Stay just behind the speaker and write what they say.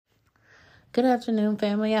Good afternoon,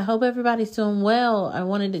 family. I hope everybody's doing well. I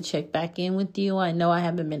wanted to check back in with you. I know I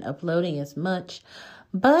haven't been uploading as much,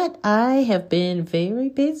 but I have been very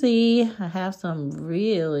busy. I have some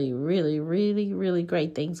really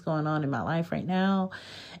great things going on in my life right now,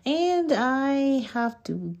 and I have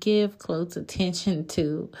to give close attention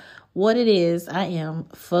to what it is I am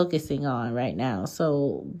focusing on right now.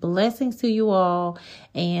 So, blessings to you all,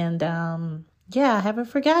 and yeah, I haven't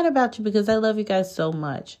forgotten about you because I love you guys so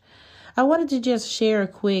much. I wanted to just share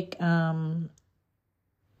just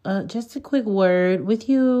a quick word with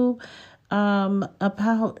you,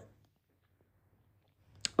 about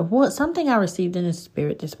what something I received in the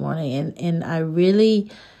spirit this morning, and I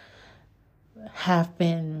really have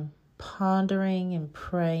been pondering and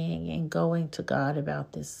praying and going to God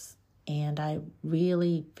about this. And I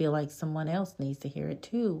really feel like someone else needs to hear it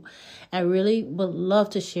too. I really would love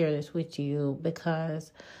to share this with you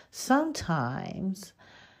because sometimes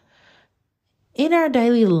in our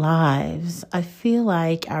daily lives, I feel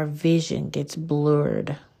like our vision gets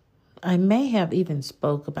blurred. I may have even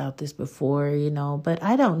spoke about this before, but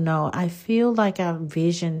I don't know. I feel like our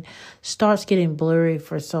vision starts getting blurry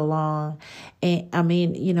for so long. And I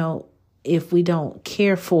mean, if we don't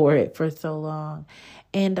care for it for so long.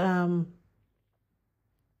 And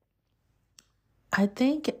I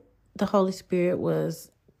think the Holy Spirit was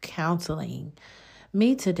counseling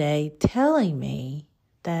me today, telling me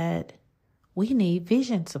that we need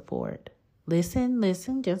vision support. Listen,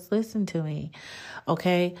 just listen to me.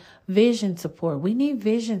 Okay. Vision support. We need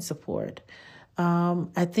vision support.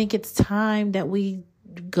 I think it's time that we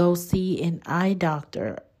go see an eye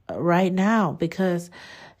doctor right now, because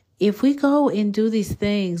if we go and do these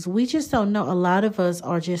things, we just don't know. A lot of us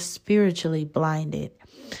are just spiritually blinded.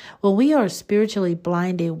 When we are spiritually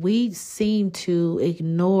blinded, we seem to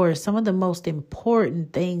ignore some of the most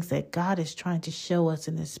important things that God is trying to show us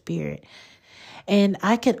in the spirit. And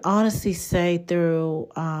I can honestly say through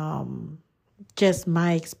just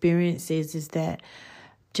my experiences is that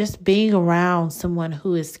just being around someone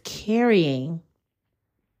who is carrying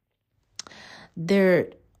their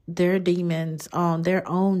demons on their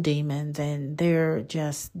own demons, and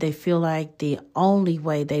they feel like the only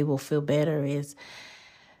way they will feel better is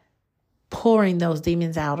pouring those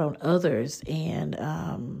demons out on others and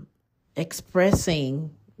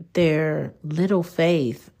expressing their little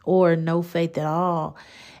faith or no faith at all,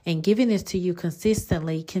 and giving this to you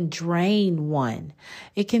consistently can drain one.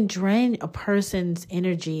 It can drain a person's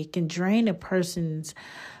energy. It can drain a person's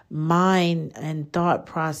mind and thought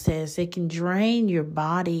process. It can drain your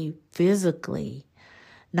body physically,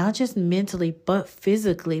 not just mentally, but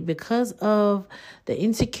physically, because of the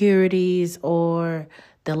insecurities or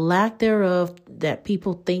the lack thereof that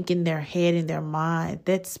people think in their head, in their mind.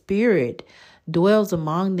 That spirit dwells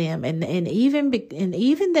among them, and even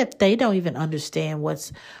that they don't even understand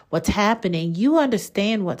what's happening. You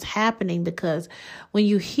understand what's happening because when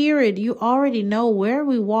you hear it, you already know where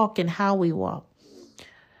we walk and how we walk.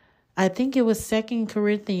 I think it was 2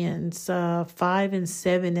 Corinthians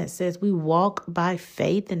 5:7 that says we walk by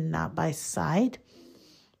faith and not by sight.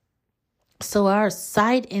 So our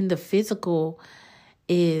sight in the physical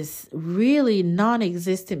is really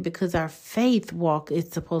non-existent because our faith walk is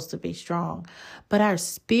supposed to be strong. But our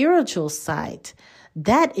spiritual sight,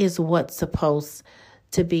 that is what's supposed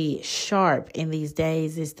to be sharp in these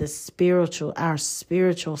days, is our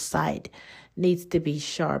spiritual sight needs to be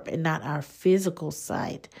sharp and not our physical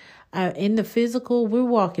sight. In the physical, we're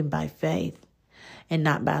walking by faith and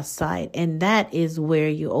not by sight. And that is where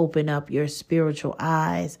you open up your spiritual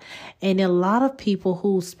eyes. And a lot of people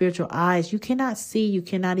whose spiritual eyes you cannot see, you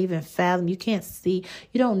cannot even fathom, you can't see,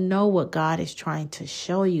 you don't know what God is trying to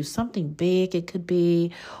show you. Something big it could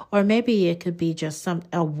be, or maybe it could be just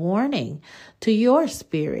a warning to your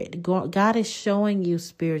spirit. God is showing you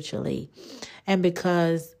spiritually. And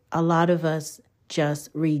because a lot of us just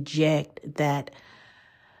reject that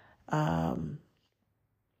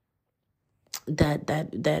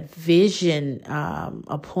vision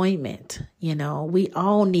appointment. We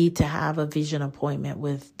all need to have a vision appointment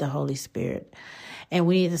with the Holy Spirit, and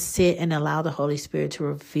we need to sit and allow the Holy Spirit to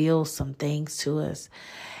reveal some things to us.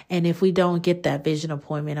 And if we don't get that vision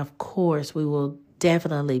appointment, of course we will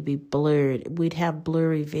definitely be blurred. We'd have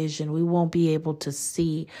blurry vision. We won't be able to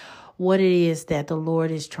see what it is that the Lord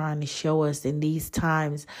is trying to show us in these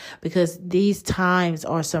times, because these times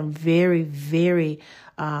are some very, very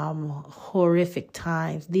horrific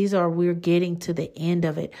times. We're getting to the end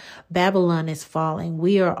of it. Babylon is falling.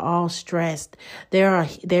 We are all stressed.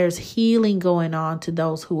 There's healing going on to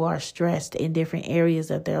those who are stressed in different areas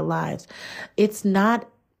of their lives. It's not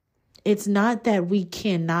that we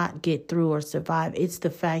cannot get through or survive. It's the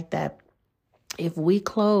fact that If we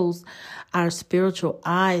close our spiritual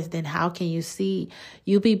eyes, then how can you see?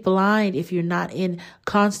 You'll be blind if you're not in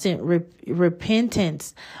constant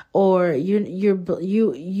repentance, or you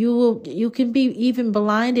can be even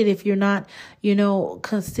blinded if you're not,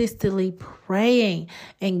 consistently praying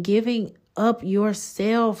and giving up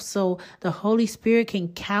yourself so the Holy Spirit can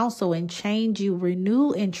counsel and change you,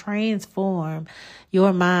 renew and transform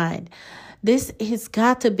your mind. This has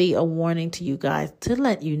got to be a warning to you guys, to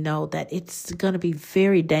let you know that it's going to be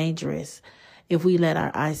very dangerous if we let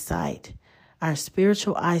our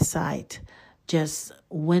spiritual eyesight, just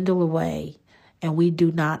dwindle away, and we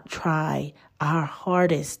do not try our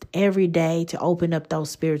hardest every day to open up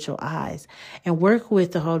those spiritual eyes and work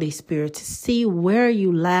with the Holy Spirit to see where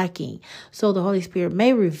you're lacking, so the Holy Spirit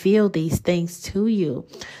may reveal these things to you.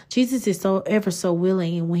 Jesus is so ever so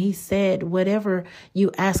willing, and when he said, whatever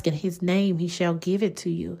you ask in his name, he shall give it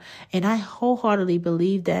to you. And I wholeheartedly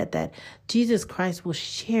believe that Jesus Christ will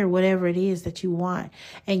share whatever it is that you want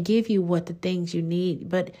and give you what the things you need.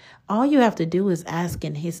 But all you have to do is ask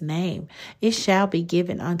in his name. It shall be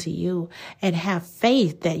given unto you, and have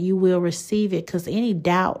faith that you will receive it, because any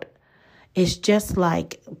doubt is just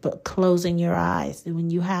like closing your eyes. When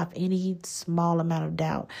you have any small amount of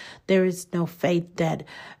doubt, there is no faith that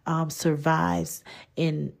survives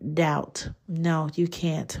in doubt. No, you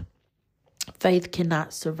can't. Faith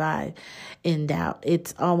cannot survive in doubt.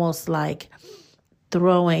 It's almost like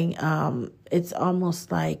throwing,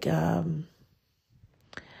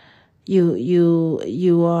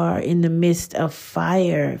 you are in the midst of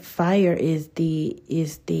fire. Fire is the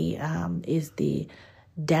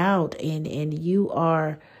doubt, and you're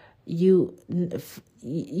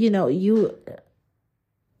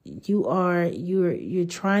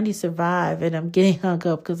trying to survive. And I'm getting hung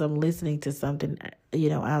up because I'm listening to something,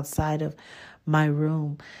 outside of my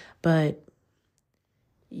room, but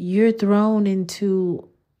you're thrown into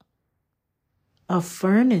a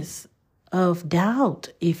furnace of doubt.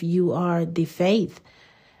 If you are the faith,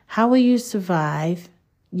 how will you survive?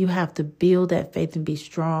 You have to build that faith and be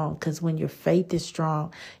strong, because when your faith is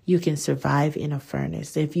strong, you can survive in a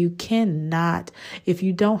furnace. If you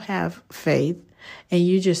don't have faith and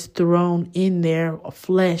you're just thrown in there,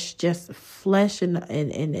 just flesh and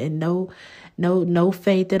no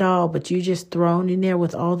faith at all, but you're just thrown in there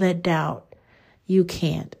with all that doubt, you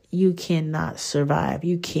cannot survive.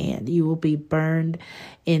 You will be burned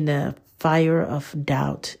in the fire of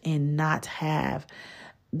doubt and not have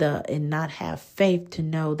faith to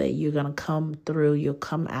know that you're going to come through, you'll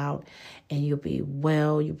come out, and you'll be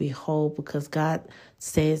well, you'll be whole, because God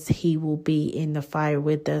says he will be in the fire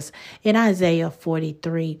with us. In Isaiah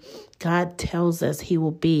 43, God tells us he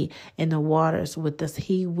will be in the waters with us.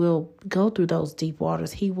 He will go through those deep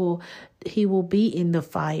waters. He will be in the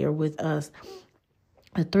fire with us.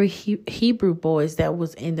 The 3 Hebrew boys that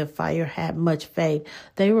was in the fire had much faith.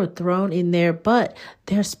 They were thrown in there, but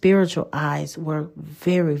their spiritual eyes were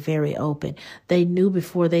very, very open. They knew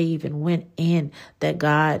before they even went in that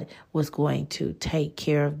God was going to take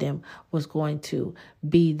care of them, was going to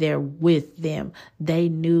be there with them. They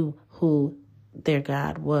knew who their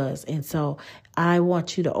God was. And so I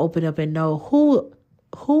want you to open up and know who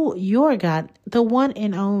your God, the one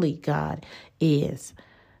and only God, is.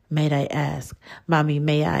 May I ask, Mommy,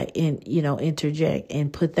 may I interject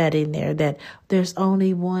and put that in there, that there's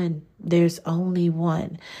only one, the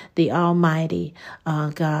Almighty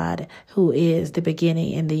God, who is the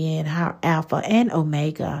beginning and the end, our Alpha and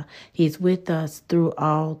Omega. He's with us through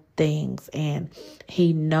all things, and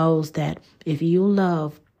he knows that if you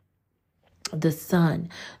love the Son,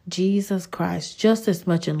 Jesus Christ, just as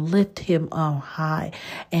much, and lift him on high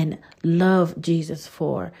and love Jesus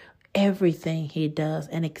for everything he does,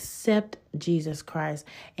 and accept Jesus Christ,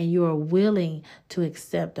 and you are willing to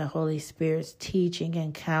accept the Holy Spirit's teaching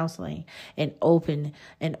and counseling and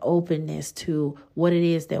openness to what it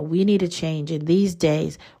is that we need to change in these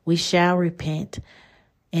days, we shall repent.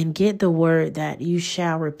 And get the word that you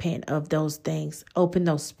shall repent of those things. Open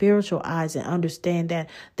those spiritual eyes and understand that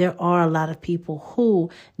there are a lot of people who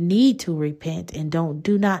need to repent and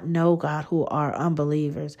do not know God, who are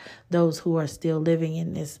unbelievers. Those who are still living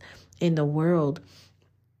in the world,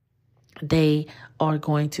 they are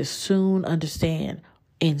going to soon understand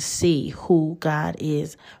and see who God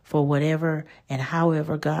is, for whatever and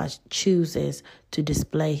however God chooses to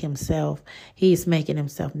display himself. He's making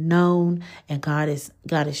himself known, and God is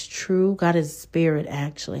true. God is spirit,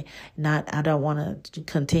 actually. I don't want to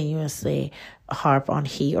continuously harp on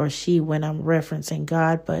he or she when I'm referencing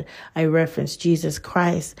God, but I reference Jesus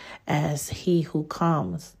Christ as he who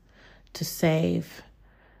comes to save,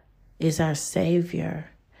 is our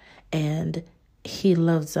Savior. And he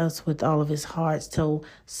loves us with all of his heart.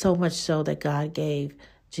 So much so that God gave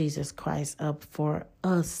Jesus Christ up for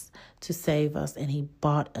us to save us, and he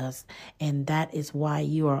bought us. And that is why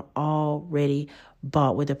you are already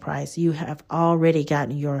bought with a price. You have already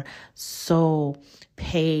gotten your soul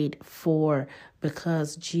paid for,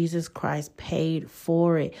 because Jesus Christ paid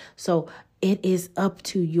for it. So it is up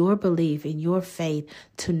to your belief and your faith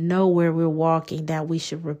to know where we're walking, that we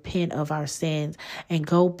should repent of our sins and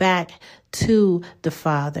go back to the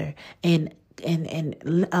Father and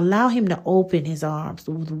allow him to open his arms,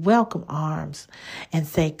 welcome arms, and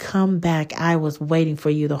say, come back. I was waiting for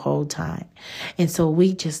you the whole time. And so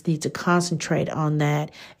we just need to concentrate on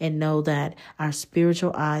that and know that our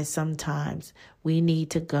spiritual eyes, sometimes we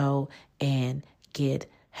need to go and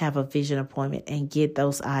have a vision appointment and get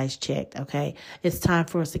those eyes checked. Okay. It's time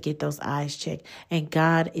for us to get those eyes checked. And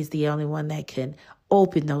God is the only one that can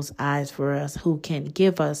open those eyes for us, who can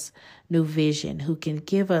give us new vision, who can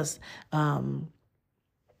give us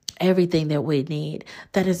everything that we need.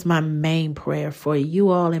 That is my main prayer for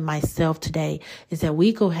you all and myself today, is that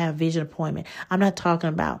we go have vision appointment. I'm not talking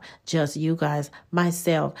about just you guys,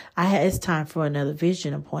 myself. It's time for another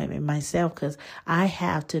vision appointment myself, because I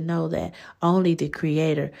have to know that only the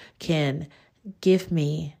Creator can give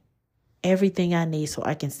me everything I need so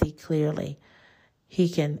I can see clearly. He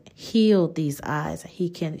can heal these eyes. He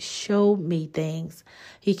can show me things.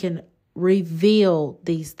 He can reveal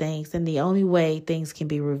these things. And the only way things can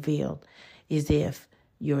be revealed is if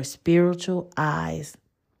your spiritual eyes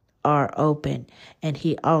are open. And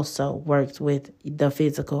he also works with the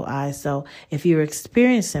physical eyes. So if you're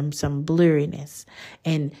experiencing some blurriness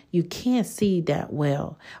and you can't see that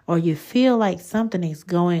well, or you feel like something is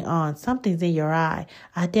going on, something's in your eye,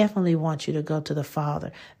 I definitely want you to go to the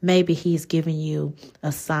Father. Maybe he's giving you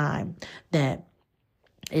a sign that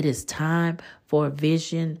it is time for a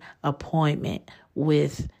vision appointment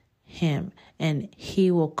with him, and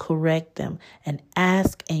he will correct them. And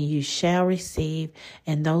ask and you shall receive,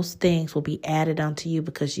 and those things will be added unto you,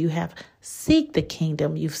 because you have seek the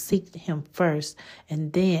kingdom. You've seeked him first,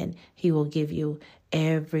 and then he will give you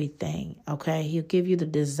everything. Okay. He'll give you the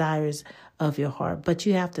desires of your heart, but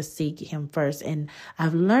you have to seek him first. And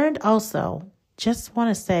I've learned also, just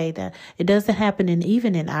want to say that it doesn't happen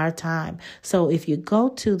even in our time. So if you go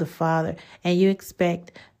to the Father and you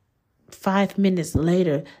expect 5 minutes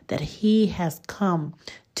later that he has come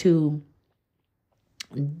to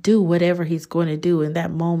do whatever he's going to do in that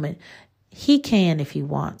moment, he can if he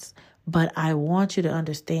wants. But I want you to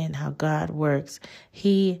understand how God works.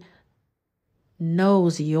 He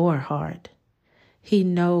knows your heart. He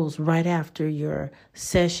knows right after your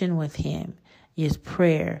session with him, your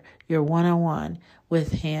prayer, your one-on-one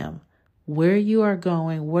with him, where you are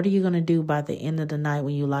going, what are you going to do by the end of the night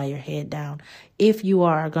when you lie your head down, if you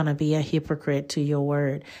are going to be a hypocrite to your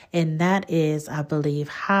word. And that is, I believe,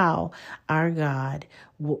 how our God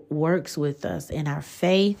works with us in our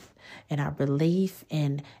faith, in our belief,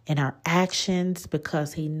 in our actions,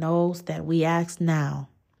 because he knows that we ask now.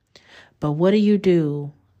 But what do you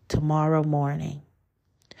do tomorrow morning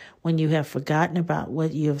when you have forgotten about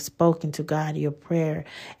what you have spoken to God, your prayer,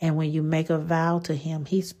 and when you make a vow to him?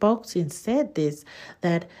 He spoke and said this,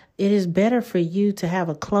 that it is better for you to have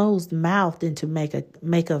a closed mouth than to make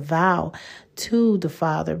a vow to the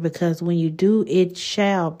Father, because when you do, it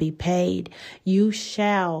shall be paid. You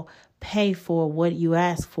shall pay for what you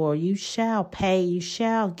ask for. You shall pay. You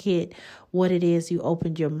shall get what it is you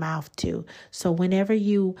opened your mouth to. So whenever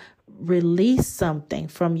you release something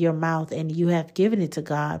from your mouth and you have given it to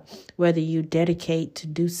God, whether you dedicate to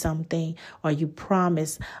do something or you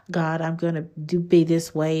promise, God, I'm going to be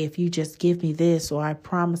this way if you just give me this, or I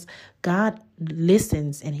promise, God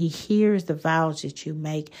listens and he hears the vows that you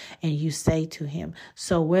make and you say to him.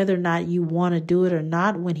 So whether or not you want to do it or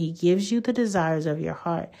not, when he gives you the desires of your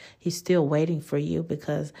heart, he's still waiting for you,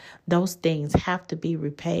 because those things have to be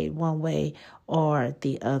repaid one way or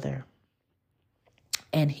the other.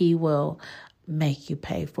 And he will make you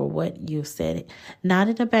pay for what you said. Not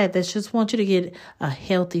in a bad, that's just want you to get a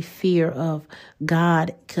healthy fear of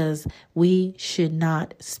God, because we should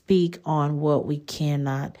not speak on what we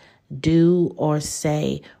cannot do or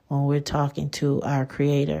say when we're talking to our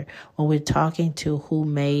Creator, when we're talking to who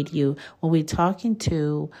made you, when we're talking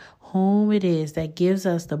to whom it is that gives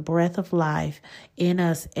us the breath of life in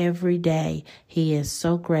us every day. He is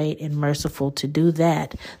so great and merciful to do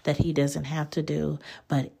that he doesn't have to do.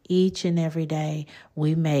 But each and every day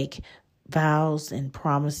we make vows and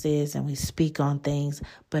promises and we speak on things.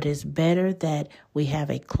 But it's better that we have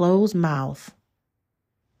a closed mouth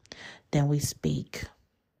than we speak.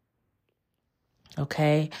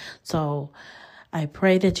 Okay, so I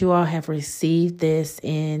pray that you all have received this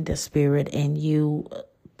in the spirit and you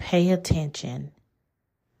pay attention.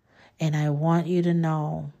 And I want you to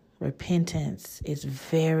know repentance is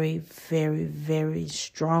very, very, very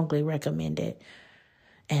strongly recommended.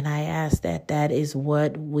 And I ask that is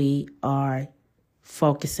what we are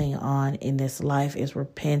focusing on in this life, is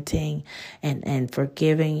repenting and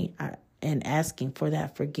forgiving and asking for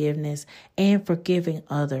that forgiveness and forgiving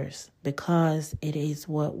others, because it is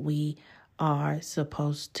what we are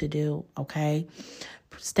supposed to do. Okay.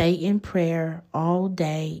 Stay in prayer all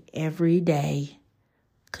day, every day.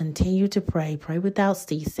 Continue to pray. Pray without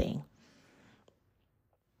ceasing.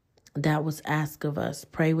 That was asked of us.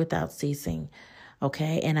 Pray without ceasing.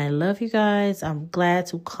 Okay. And I love you guys. I'm glad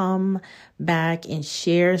to come back and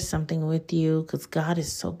share something with you, because God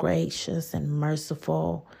is so gracious and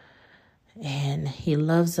merciful. And he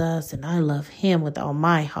loves us, and I love him with all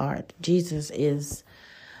my heart.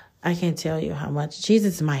 I can't tell you how much.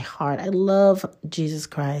 Jesus is my heart. I love Jesus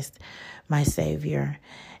Christ, my Savior.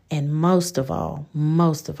 And most of all,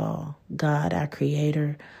 God, our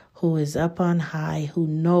Creator, who is up on high, who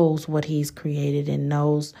knows what he's created and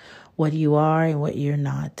knows what you are and what you're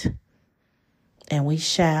not. And we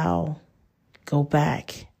shall go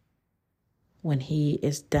back when he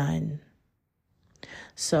is done.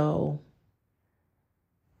 So,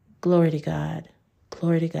 glory to God,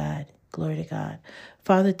 glory to God, glory to God.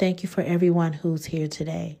 Father, thank you for everyone who's here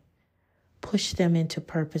today. Push them into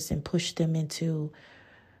purpose and push them into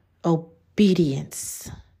obedience,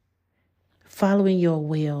 following your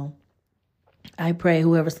will. I pray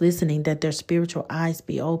whoever's listening that their spiritual eyes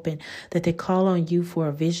be open, that they call on you for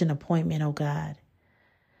a vision appointment, oh God.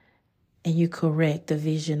 And you correct the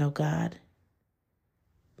vision, oh God.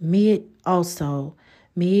 Me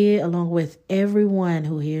along with everyone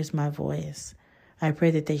who hears my voice, I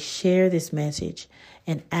pray that they share this message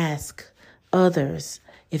and ask others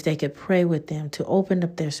if they could pray with them to open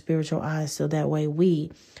up their spiritual eyes, so that way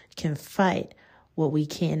we can fight what we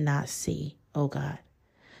cannot see, oh God.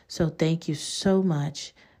 So thank you so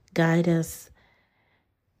much. Guide us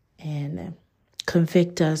and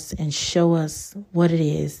convict us and show us what it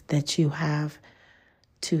is that you have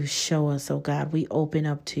to show us, oh God. We open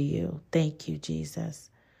up to you. Thank you, Jesus.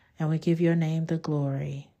 And we give your name the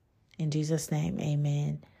glory. In Jesus' name,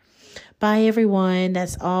 amen. Bye, everyone.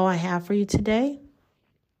 That's all I have for you today.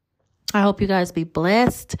 I hope you guys be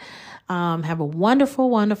blessed. Have a wonderful,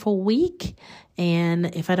 wonderful week. And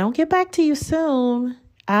if I don't get back to you soon,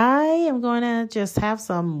 I am going to just have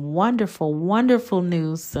some wonderful, wonderful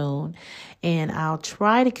news soon. And I'll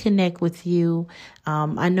try to connect with you.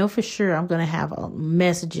 I know for sure I'm going to have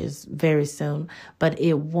messages very soon, but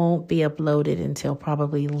it won't be uploaded until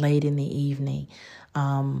probably late in the evening.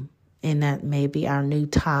 And that may be our new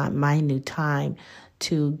time, my new time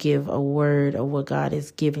to give a word of what God is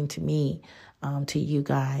giving to me, to you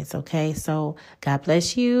guys. Okay. So God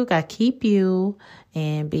bless you. God keep you,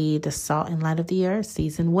 and be the salt and light of the earth.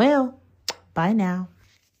 Season well. Bye now.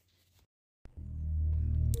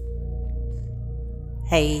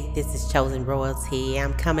 Hey, this is Chosen Royalty.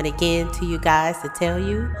 I'm coming again to you guys to tell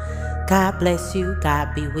you, God bless you.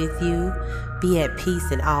 God be with you. Be at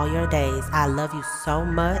peace in all your days. I love you so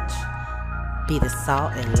much. Be the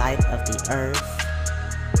salt and light of the earth.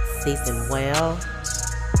 Season well.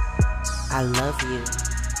 I love you.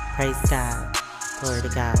 Praise God. Glory to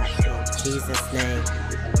God. In Jesus' name.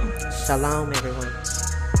 Shalom, everyone.